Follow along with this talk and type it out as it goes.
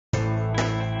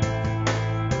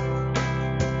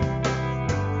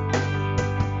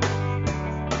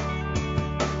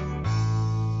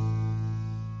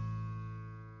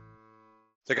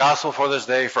The gospel for this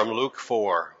day from Luke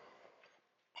 4.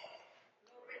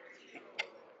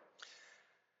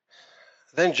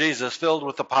 Then Jesus, filled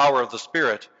with the power of the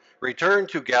Spirit, returned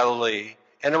to Galilee,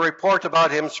 and a report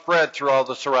about him spread through all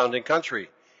the surrounding country.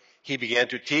 He began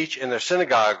to teach in their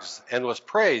synagogues and was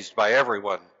praised by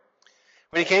everyone.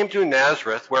 When he came to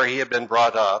Nazareth, where he had been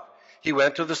brought up, he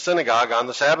went to the synagogue on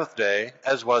the Sabbath day,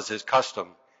 as was his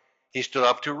custom. He stood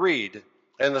up to read,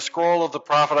 and the scroll of the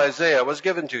prophet Isaiah was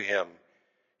given to him.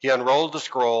 He unrolled the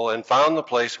scroll and found the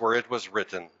place where it was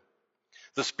written,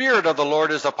 "The Spirit of the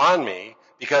Lord is upon me,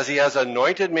 because he has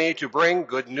anointed me to bring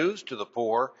good news to the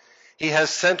poor. He has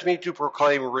sent me to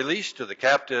proclaim release to the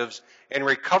captives and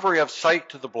recovery of sight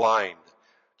to the blind,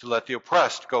 to let the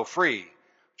oppressed go free,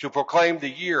 to proclaim the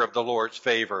year of the Lord's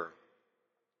favor."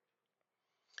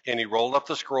 And he rolled up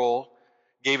the scroll,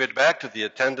 gave it back to the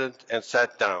attendant, and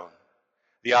sat down.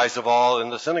 The eyes of all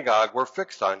in the synagogue were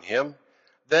fixed on him.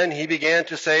 Then he began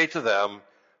to say to them,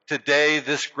 "Today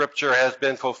this scripture has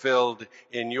been fulfilled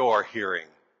in your hearing."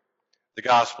 The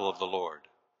gospel of the Lord.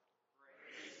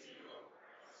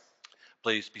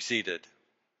 Please be seated.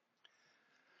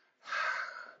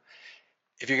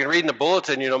 If you can read in the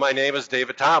bulletin, you know my name is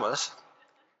David Thomas,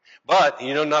 but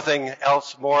you know nothing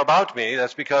else more about me.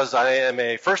 That's because I am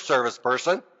a first service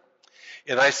person,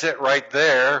 and I sit right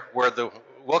there where the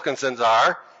Wilkinsons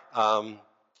are.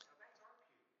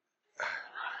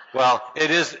 Well,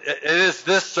 it is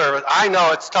this service. I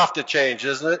know it's tough to change,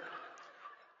 isn't it?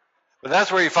 But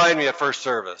that's where you find me at first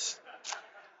service.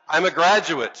 I'm a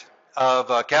graduate of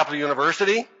Capital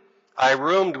University. I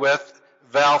roomed with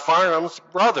Val Farnham's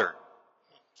brother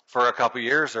for a couple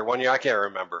years, or 1 year, I can't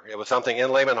remember. It was something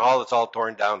in Lehman Hall that's all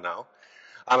torn down now.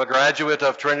 I'm a graduate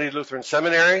of Trinity Lutheran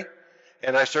Seminary,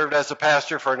 and I served as a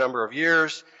pastor for a number of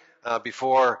years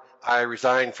before I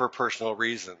resigned for personal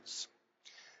reasons.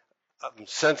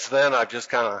 Since then, I've just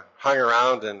kind of hung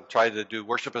around and tried to do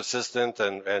worship assistant,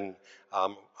 and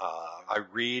I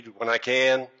read when I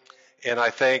can. And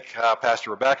I thank Pastor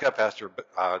Rebecca, Pastor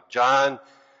John,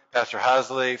 Pastor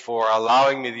Hasley for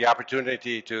allowing me the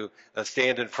opportunity to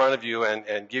stand in front of you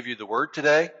and give you the word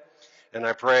today. And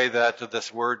I pray that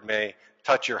this word may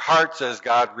touch your hearts as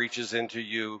God reaches into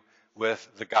you with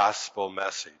the gospel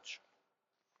message.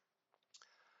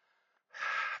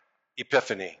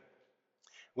 Epiphany.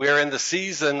 We are in the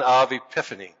season of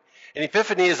Epiphany. And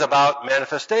Epiphany is about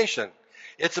manifestation.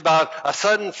 It's about a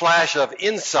sudden flash of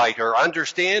insight or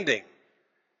understanding.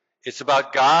 It's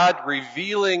about God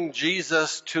revealing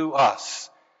Jesus to us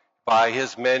by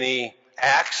his many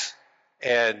acts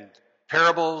and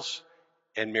parables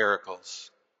and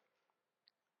miracles.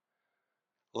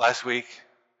 Last week,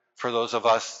 for those of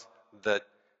us that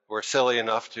were silly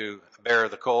enough to bear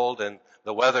the cold and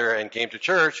the weather and came to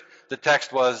church, the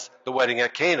text was the wedding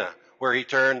at Cana, where he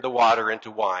turned the water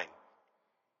into wine.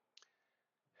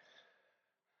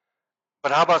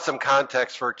 But how about some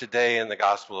context for today in the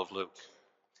Gospel of Luke?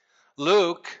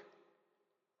 Luke,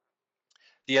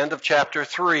 the end of chapter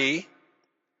 3,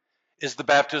 is the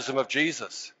baptism of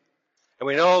Jesus. And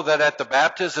we know that at the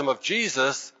baptism of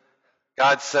Jesus,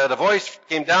 God said, "A voice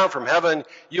came down from heaven,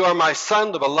 'You are my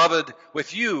Son, the beloved.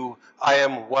 With you I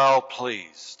am well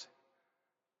pleased.'"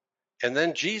 And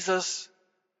then Jesus,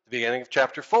 the beginning of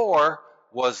chapter 4,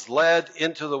 was led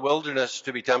into the wilderness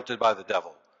to be tempted by the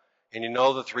devil. And you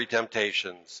know the 3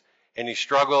 temptations. And he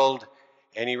struggled,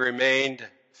 and he remained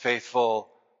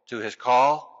faithful to his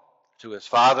call, to his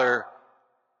Father,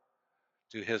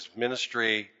 to his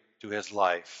ministry, to his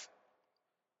life.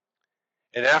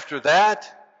 And after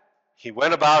that, he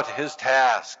went about his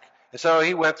task. And so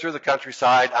he went through the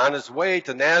countryside on his way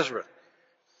to Nazareth.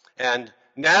 And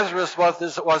Nazareth was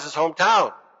his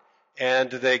hometown. And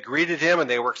they greeted him and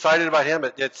they were excited about him.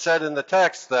 It said in the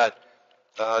text that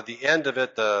the end of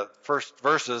it, the first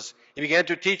verses, he began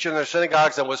to teach in their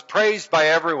synagogues and was praised by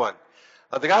everyone.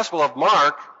 The Gospel of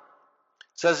Mark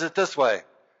says it this way.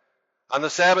 On the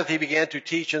Sabbath he began to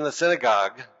teach in the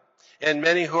synagogue, and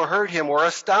many who heard him were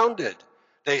astounded.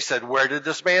 They said, "Where did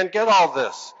this man get all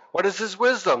this? What is his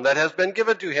wisdom that has been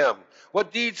given to him?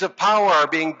 What deeds of power are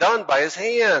being done by his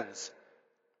hands?"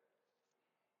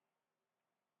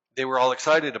 They were all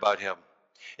excited about him.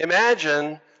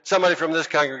 Imagine somebody from this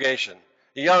congregation,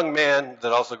 a young man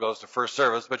that also goes to first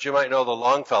service, but you might know the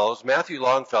Longfellows. Matthew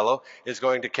Longfellow is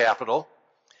going to Capital.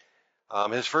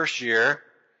 His first year.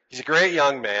 He's a great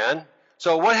young man.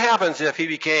 So what happens if he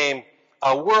became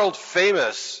a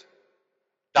world-famous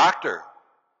doctor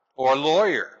or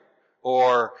lawyer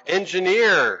or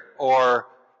engineer or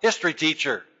history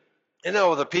teacher? You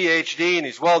know, with a PhD, and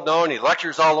he's well-known, he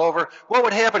lectures all over. What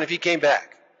would happen if he came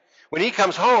back? When he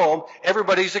comes home,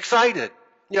 everybody's excited.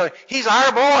 He's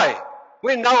our boy.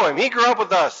 We know him. He grew up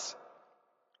with us.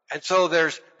 And so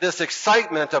there's this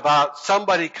excitement about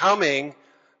somebody coming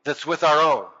that's with our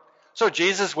own. So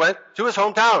Jesus went to his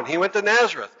hometown. He went to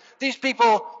Nazareth. These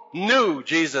people knew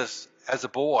Jesus as a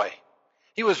boy.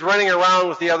 He was running around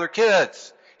with the other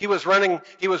kids. He was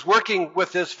working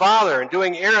with his father and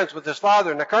doing errands with his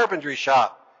father in the carpentry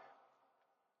shop.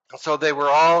 And so they were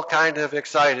all kind of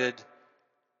excited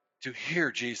to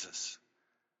hear Jesus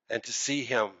and to see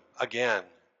him again.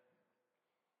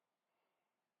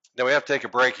 Now we have to take a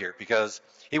break here because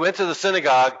he went to the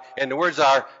synagogue and the words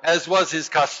are, as was his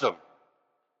custom.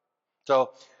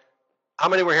 So, how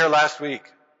many were here last week?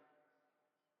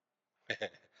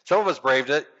 Some of us braved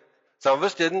it. Some of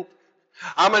us didn't.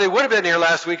 How many would have been here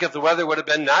last week if the weather would have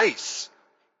been nice?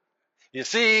 You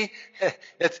see,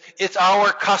 it's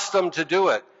our custom to do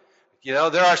it.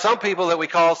 There are some people that we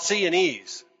call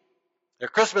C&Es. They're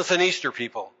Christmas and Easter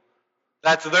people.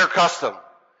 That's their custom.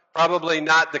 Probably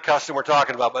not the custom we're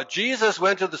talking about. But Jesus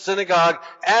went to the synagogue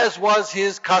as was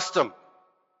his custom.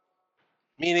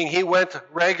 Meaning he went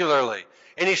regularly.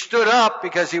 And he stood up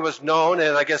because he was known.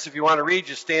 And I guess if you want to read,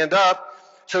 you stand up.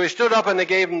 So he stood up and they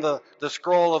gave him the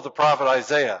scroll of the prophet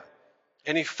Isaiah.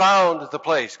 And he found the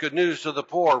place. Good news to the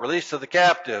poor, release to the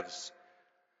captives,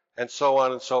 and so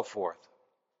on and so forth.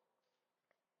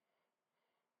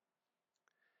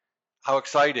 How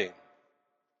exciting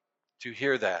to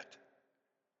hear that.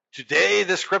 Today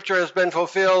the scripture has been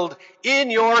fulfilled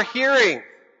in your hearing.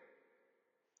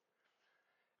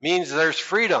 Means there's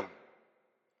freedom.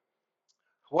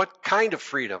 What kind of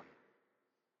freedom?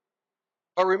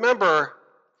 But remember,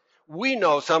 we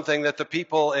know something that the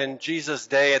people in Jesus'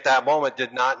 day at that moment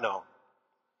did not know.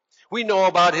 We know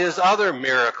about his other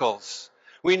miracles.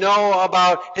 We know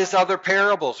about his other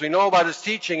parables. We know about his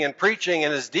teaching and preaching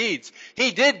and his deeds.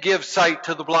 He did give sight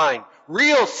to the blind,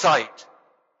 real sight.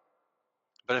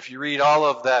 But if you read all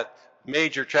of that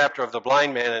major chapter of the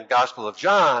blind man in Gospel of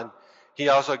John, he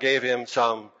also gave him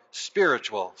some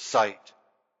spiritual sight.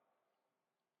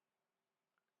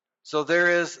 So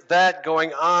there is that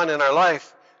going on in our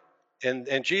life,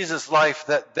 in Jesus' life,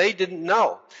 that they didn't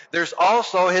know. There's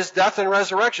also his death and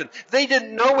resurrection. They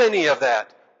didn't know any of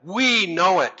that. We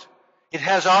know it. It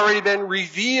has already been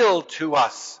revealed to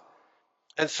us.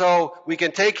 And so we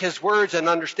can take his words and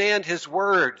understand his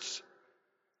words.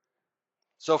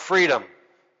 So freedom.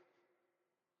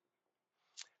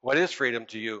 What is freedom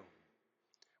to you?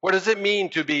 What does it mean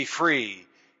to be free?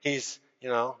 He's,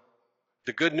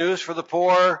 the good news for the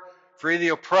poor, free the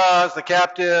oppressed, the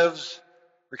captives,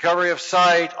 recovery of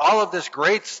sight, all of this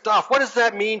great stuff. What does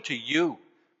that mean to you?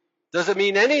 Does it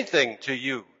mean anything to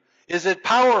you? Is it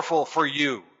powerful for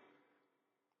you?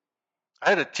 I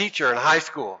had a teacher in high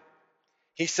school.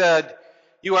 He said,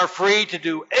 you are free to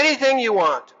do anything you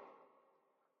want.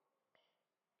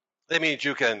 That means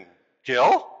you can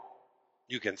kill,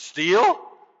 you can steal,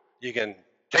 you can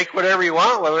take whatever you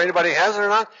want, whether anybody has it or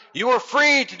not. You are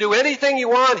free to do anything you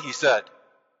want, he said.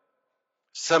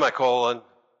 Semicolon,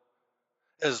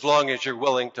 as long as you're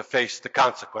willing to face the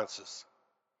consequences.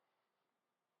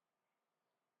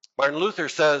 Martin Luther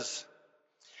says,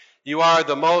 you are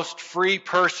the most free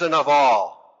person of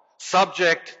all,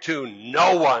 subject to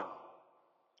no one.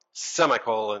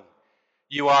 Semicolon.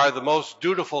 You are the most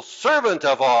dutiful servant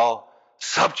of all,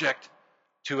 subject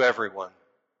to everyone.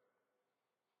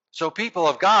 So people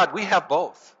of God, we have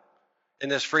both in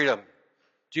this freedom.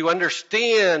 Do you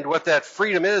understand what that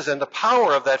freedom is and the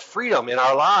power of that freedom in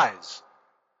our lives?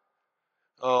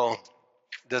 Oh,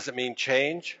 does it mean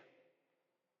change?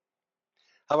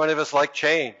 How many of us like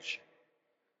change?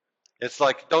 It's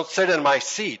like, don't sit in my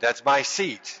seat. That's my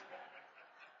seat.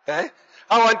 Okay?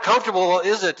 How uncomfortable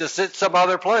is it to sit some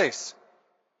other place?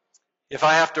 If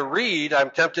I have to read, I'm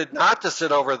tempted not to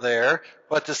sit over there,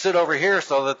 but to sit over here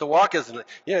so that the walk isn't.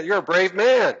 You're a brave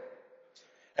man.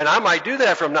 And I might do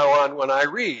that from now on when I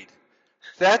read.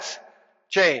 That's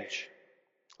change.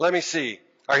 Let me see.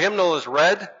 Our hymnal is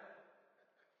red.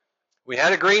 We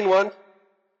had a green one,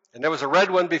 and there was a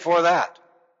red one before that.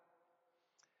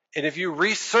 And if you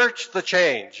research the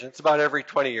change, it's about every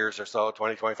 20 years or so,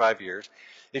 20, 25 years.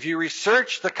 If you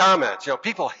research the comments,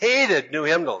 people hated new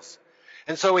hymnals.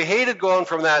 And so we hated going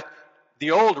from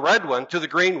the old red one to the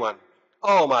green one.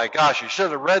 Oh my gosh, you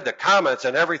should have read the comments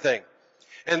and everything.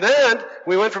 And then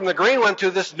we went from the green one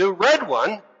to this new red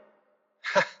one.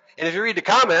 And if you read the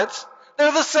comments,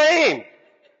 they're the same.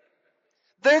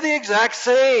 They're the exact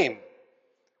same.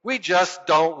 We just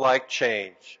don't like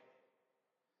change.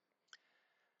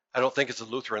 I don't think it's a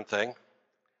Lutheran thing.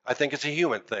 I think it's a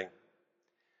human thing.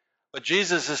 But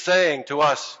Jesus is saying to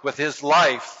us with his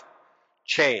life,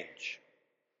 change.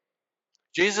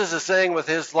 Jesus is saying with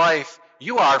his life,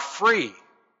 you are free.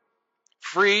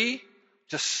 Free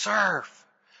to serve.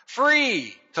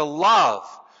 Free to love.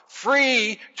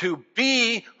 Free to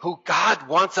be who God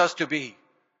wants us to be.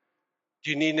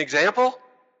 Do you need an example?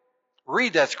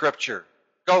 Read that scripture.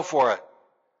 Go for it.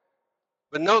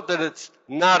 But note that it's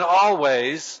not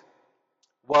always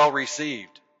well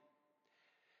received.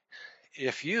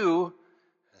 If you,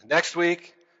 next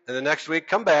week and the next week,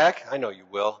 come back, I know you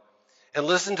will, and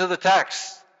listen to the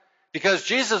text. Because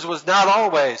Jesus was not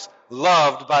always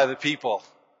loved by the people.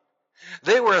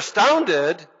 They were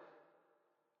astounded,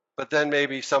 but then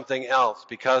maybe something else,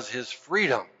 because his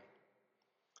freedom,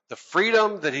 the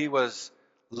freedom that he was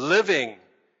living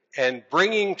and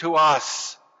bringing to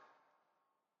us,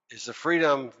 is the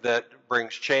freedom that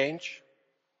brings change,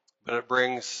 but it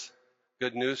brings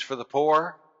good news for the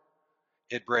poor.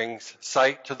 It brings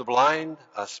sight to the blind,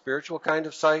 a spiritual kind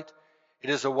of sight. It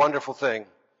is a wonderful thing.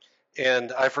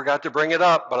 And I forgot to bring it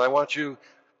up, but I want you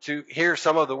to hear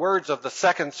some of the words of the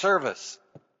second service.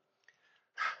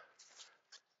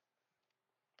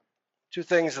 Two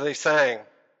things they sang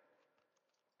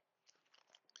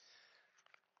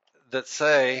that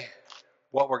say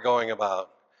what we're going about.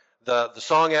 The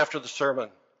song after the sermon.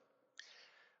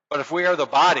 But if we are the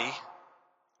body,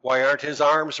 why aren't his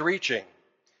arms reaching?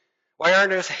 Why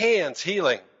aren't his hands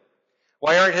healing?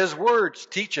 Why aren't his words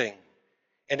teaching?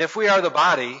 And if we are the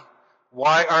body,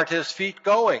 why aren't his feet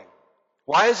going?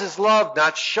 Why is his love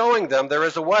not showing them there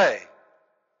is a way?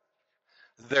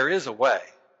 There is a way.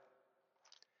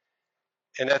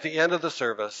 And at the end of the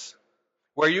service,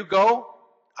 where you go,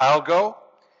 I'll go.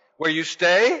 Where you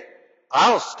stay,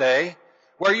 I'll stay.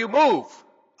 Where you move,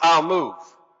 I'll move.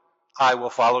 I will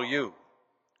follow you.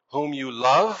 Whom you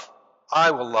love,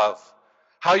 I will love.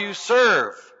 How you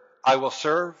serve, I will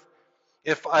serve.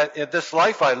 If in this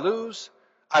life I lose,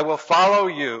 I will follow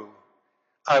you.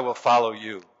 I will follow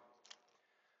you.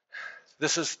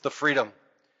 This is the freedom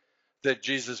that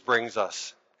Jesus brings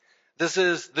us. This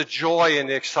is the joy and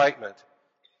the excitement.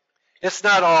 It's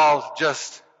not all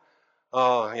just,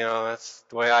 that's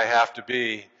the way I have to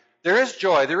be. There is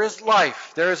joy, there is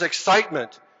life, there is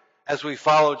excitement as we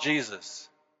follow Jesus.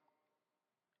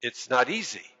 It's not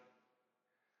easy,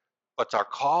 but it's our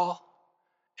call,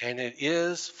 and it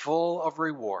is full of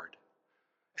reward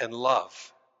and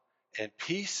love and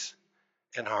peace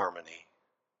and harmony.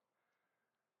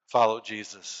 Follow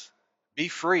Jesus. Be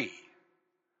free.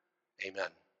 Amen.